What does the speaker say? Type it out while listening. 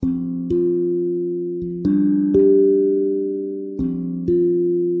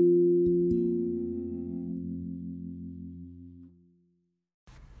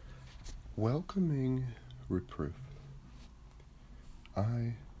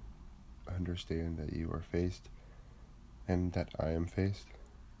understand that you are faced, and that I am faced,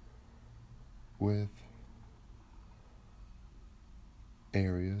 with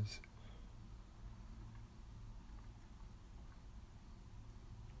areas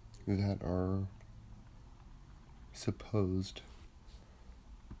that are supposed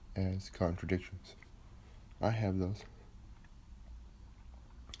as contradictions. I have those.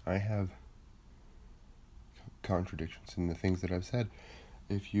 I have contradictions in the things that I've said.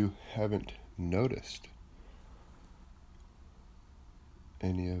 If you haven't noticed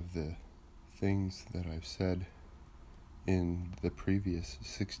any of the things that I've said in the previous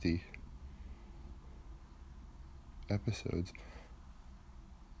 60 episodes,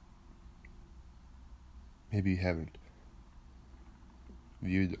 maybe you haven't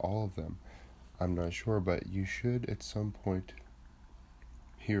viewed all of them. I'm not sure, but you should at some point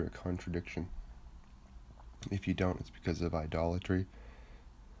hear a contradiction. If you don't, it's because of idolatry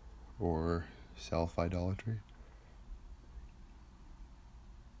or self-idolatry.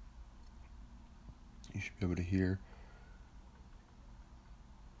 You should be able to hear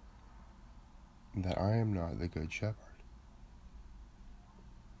that I am not the good shepherd.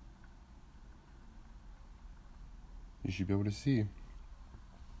 You should be able to see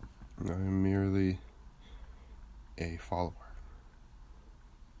I am merely a follower,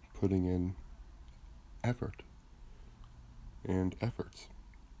 putting in effort and efforts.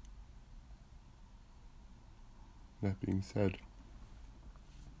 That being said,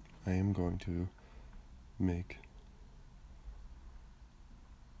 I am going to make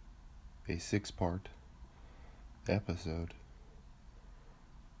a 6-part episode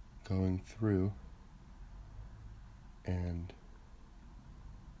going through and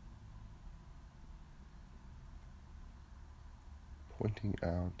pointing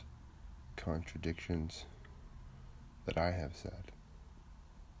out contradictions that I have said,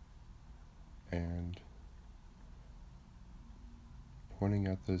 and pointing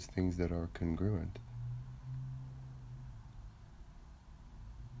out those things that are congruent.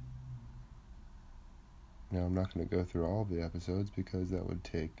 Now, I'm not going to go through all of the episodes because that would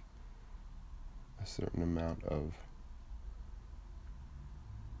take a certain amount of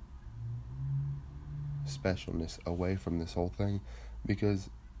specialness away from this whole thing, because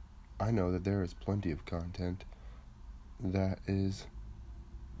I know that there is plenty of content that is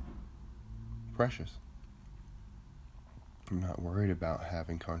precious. I'm not worried about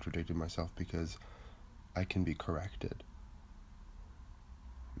having contradicted myself because I can be corrected.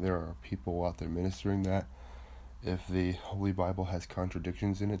 There are people out there ministering that if the Holy Bible has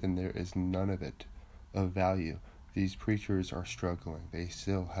contradictions in it, then there is none of it of value. These preachers are struggling. They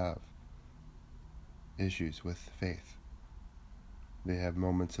still have issues with faith. They have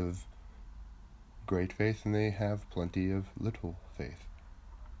moments of great faith and they have plenty of little faith.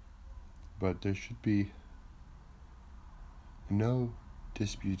 But there should be no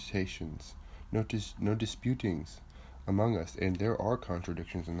disputations, no disputings among us. And there are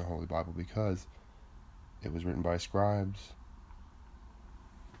contradictions in the Holy Bible because it was written by scribes.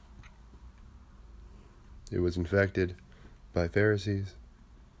 It was infected by Pharisees.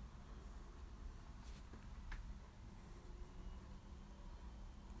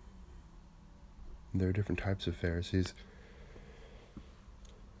 There are different types of Pharisees.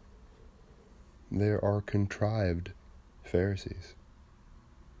 There are contrived Pharisees.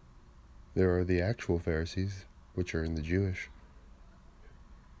 There are the actual Pharisees, which are in the Jewish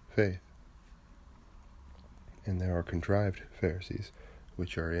faith. And there are contrived Pharisees,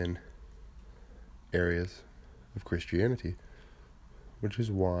 which are in areas of Christianity, which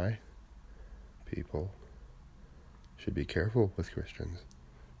is why people should be careful with Christians,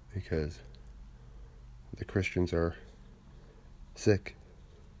 because the Christians are sick.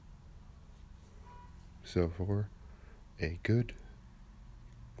 So for a good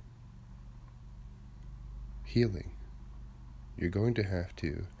healing, you're going to have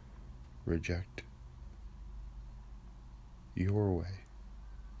to reject your way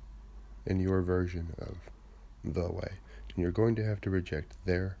and your version of the way. And you're going to have to reject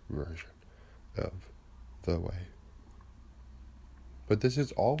their version of the way. But this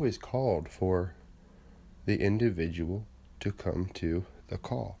is always called for the individual to come to the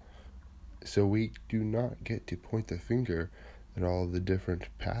call. So we do not get to point the finger at all the different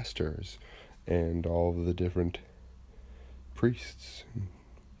pastors and all the different priests,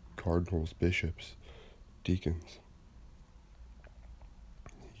 cardinals, bishops, deacons.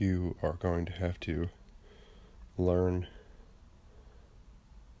 You are going to have to learn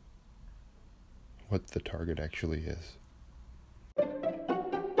what the target actually is.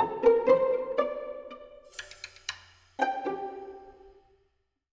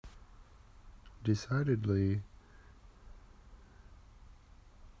 decidedly,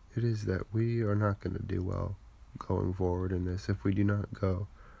 it is that we are not going to do well going forward in this if we do not go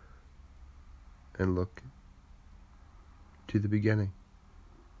and look to the beginning.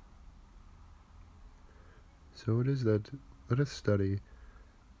 So it is that let us study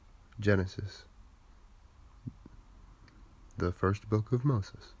Genesis, the first book of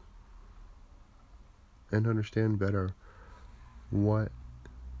Moses, and understand better what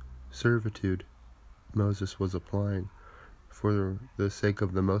servitude Moses was applying for the sake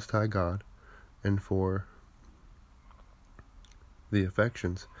of the Most High God and for the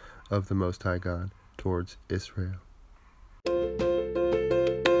affections of the Most High God towards Israel.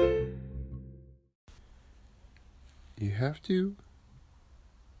 You have to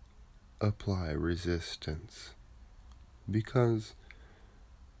apply resistance because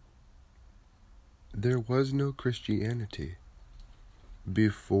there was no Christianity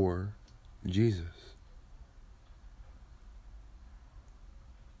before Jesus.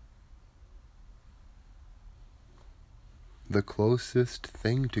 The closest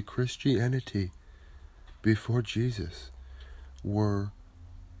thing to Christianity before Jesus were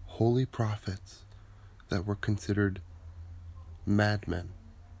holy prophets that were considered madmen.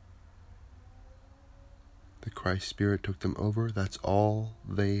 The Christ Spirit took them over. That's all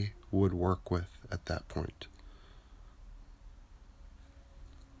they would work with at that point.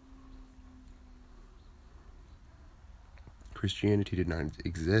 Christianity did not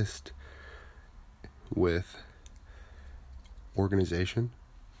exist with organization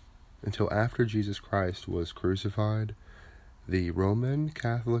until after Jesus Christ was crucified. The Roman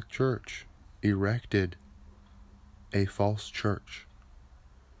Catholic Church erected a false church.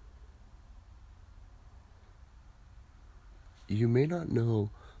 You may not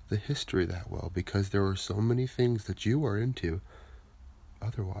know the history that well because there are so many things that you are into.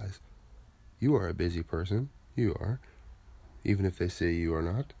 Otherwise, you are a busy person. You are. Even if they say you are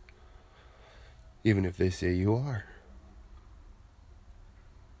not. Even if they say you are.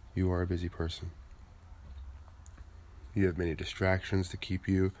 You are a busy person. You have many distractions to keep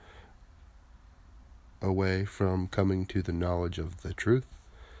you away from coming to the knowledge of the truth.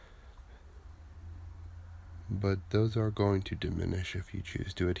 But those are going to diminish if you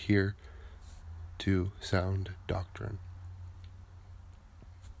choose to adhere to sound doctrine.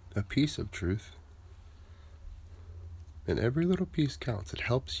 A piece of truth, and every little piece counts. It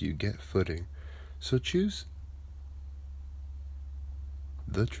helps you get footing. So choose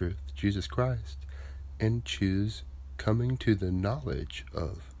the truth, Jesus Christ, and choose coming to the knowledge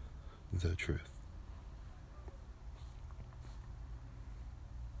of the truth.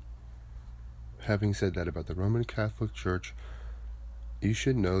 Having said that about the Roman Catholic Church, you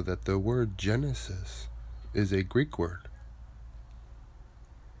should know that the word Genesis is a Greek word.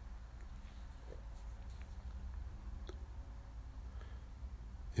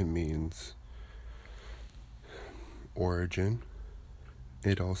 It means origin.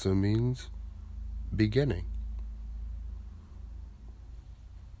 It also means beginning.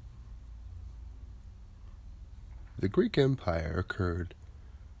 The Greek Empire occurred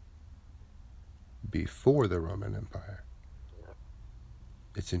before the Roman Empire.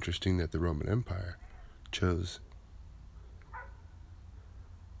 It's interesting that the Roman Empire chose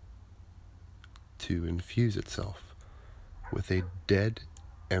to infuse itself with a dead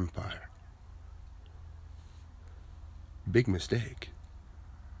empire. Big mistake.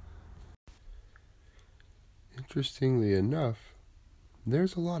 Interestingly enough,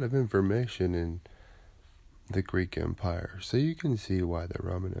 there's a lot of information in the Greek Empire, so you can see why the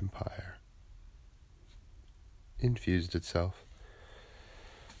Roman Empire infused itself.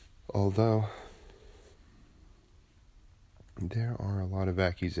 Although there are a lot of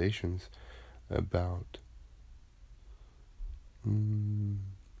accusations about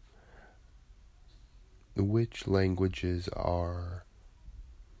which languages are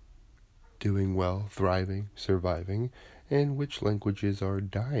doing well, thriving, surviving, and which languages are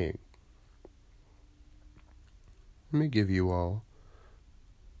dying. Let me give you all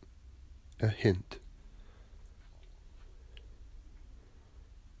a hint.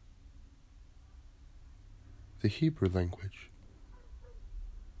 The Hebrew language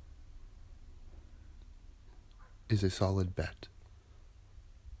is a solid bet,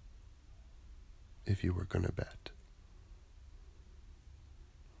 if you were going to bet.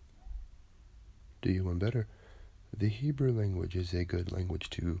 Do you want better? The Hebrew language is a good language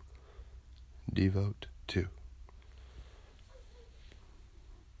to devote to.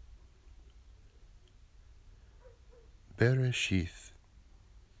 Bereshith.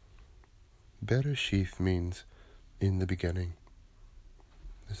 Bereshith means in the beginning.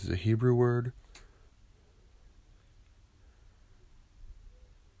 This is a Hebrew word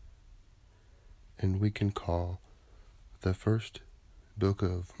and we can call the first book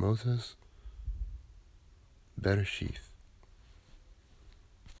of Moses Bereshith.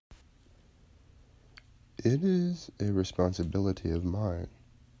 It is a responsibility of mine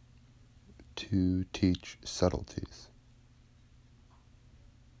to teach subtleties.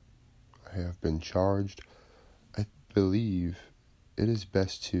 I have been charged. I believe it is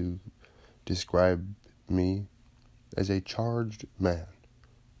best to describe me as a charged man,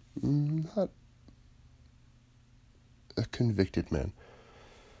 not a convicted man.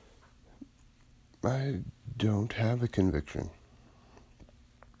 I don't have a conviction.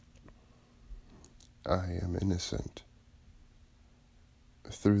 I am innocent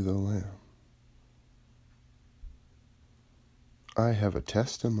through the Lamb. I have a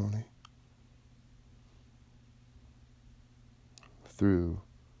testimony through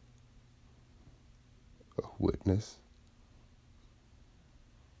a witness.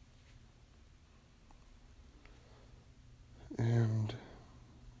 And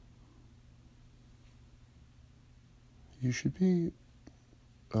you should be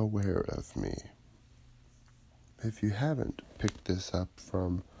aware of me. If you haven't picked this up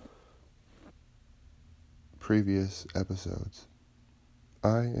from previous episodes,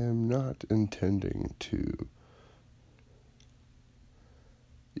 I am not intending to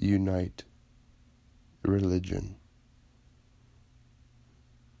unite religion.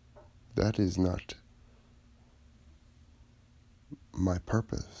 That is not my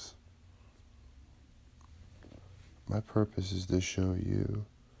purpose. My purpose is to show you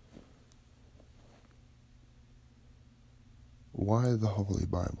why the Holy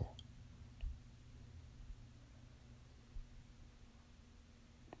Bible.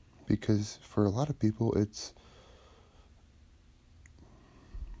 Because for a lot of people, it's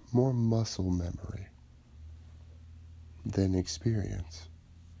more muscle memory than experience.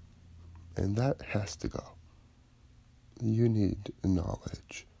 And that has to go. You need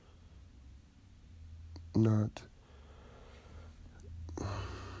knowledge, not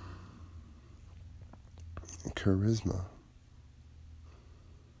charisma.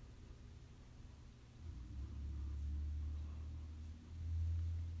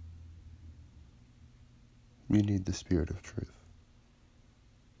 You need the Spirit of truth.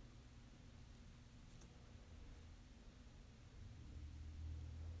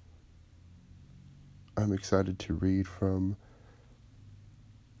 I'm excited to read from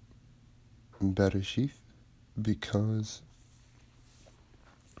Bereshith because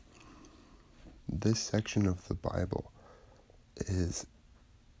this section of the Bible is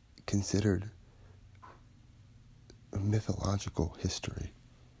considered a mythological history.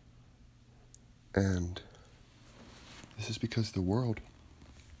 And this is because the world,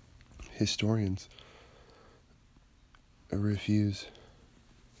 historians, refuse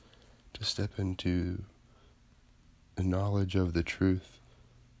to step into the knowledge of the truth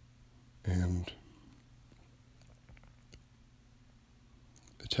and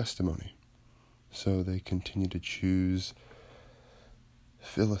a testimony. So they continue to choose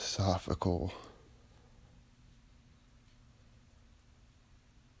philosophical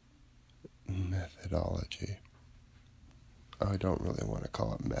methodology. I don't really want to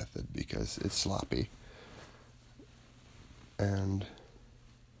call it method because it's sloppy. And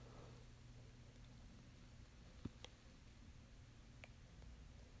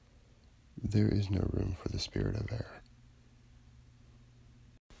there is no room for the spirit of error.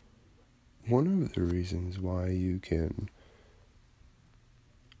 One of the reasons why you can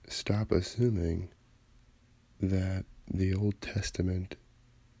stop assuming that the Old Testament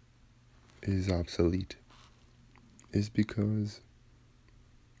is obsolete is because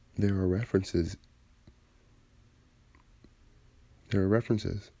there are references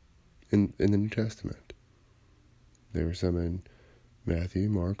in the New Testament. There are some in Matthew,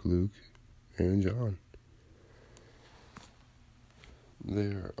 Mark, Luke, and John.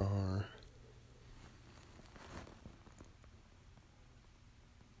 There are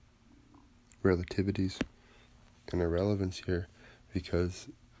relativities and irrelevance here because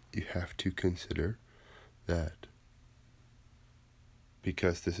you have to consider that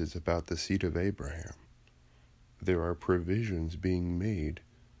because this is about the seed of Abraham, there are provisions being made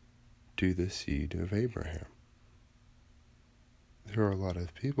to the seed of Abraham. There are a lot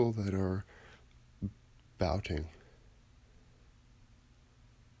of people that are bouting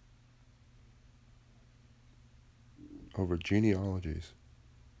over genealogies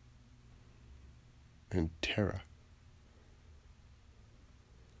and terra,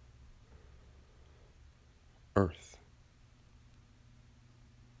 earth,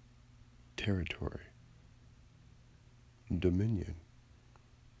 territory, dominion.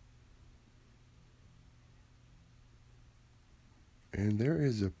 And there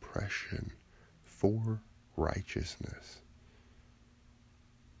is oppression for righteousness.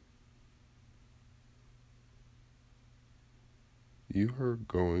 You are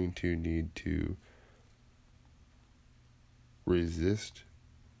going to need to resist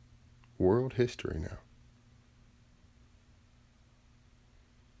world history now.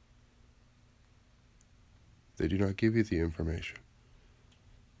 They do not give you the information.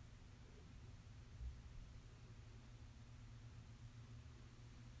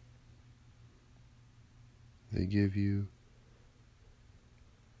 They give you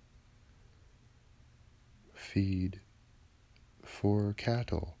feed for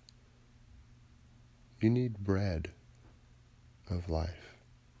cattle. You need bread of life.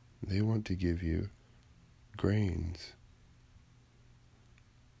 They want to give you grains.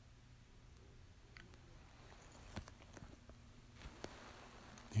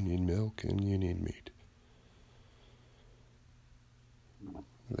 You need milk and you need meat.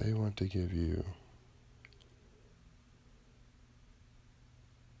 They want to give you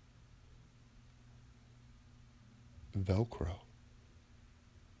Velcro.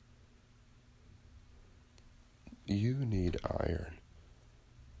 You need iron.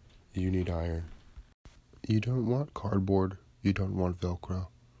 You need iron. You don't want cardboard. You don't want Velcro.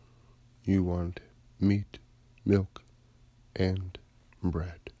 You want meat, milk, and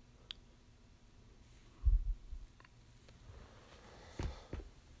bread.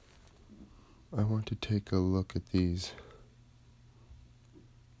 I want to take a look at these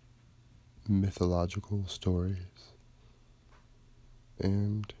mythological stories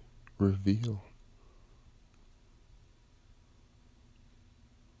and reveal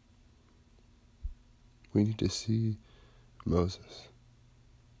we need to see Moses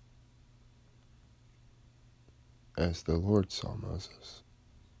as the Lord saw Moses.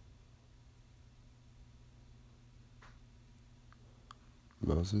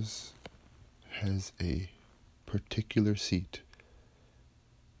 Moses has a particular seat,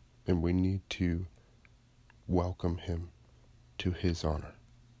 and we need to welcome him to his honor.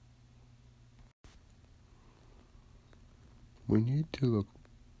 We need to look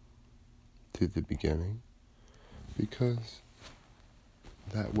to the beginning because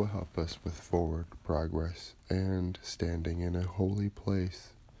that will help us with forward progress and standing in a holy place.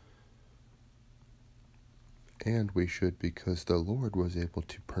 And we should, because the Lord was able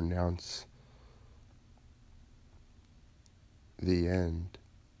to pronounce the end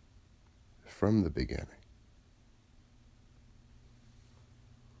from the beginning.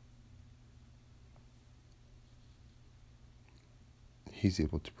 He's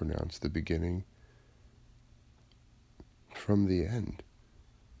able to pronounce the beginning from the end.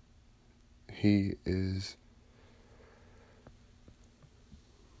 He is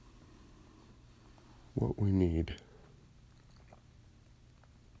what we need.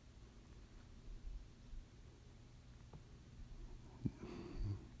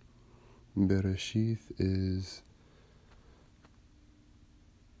 Bereshith is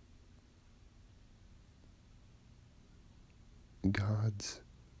God's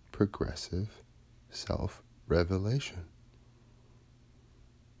progressive self-revelation.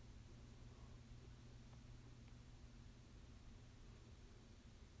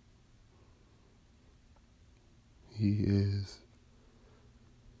 He is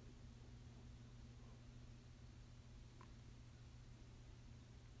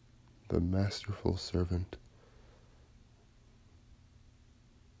the masterful servant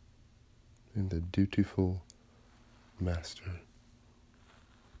and the dutiful master.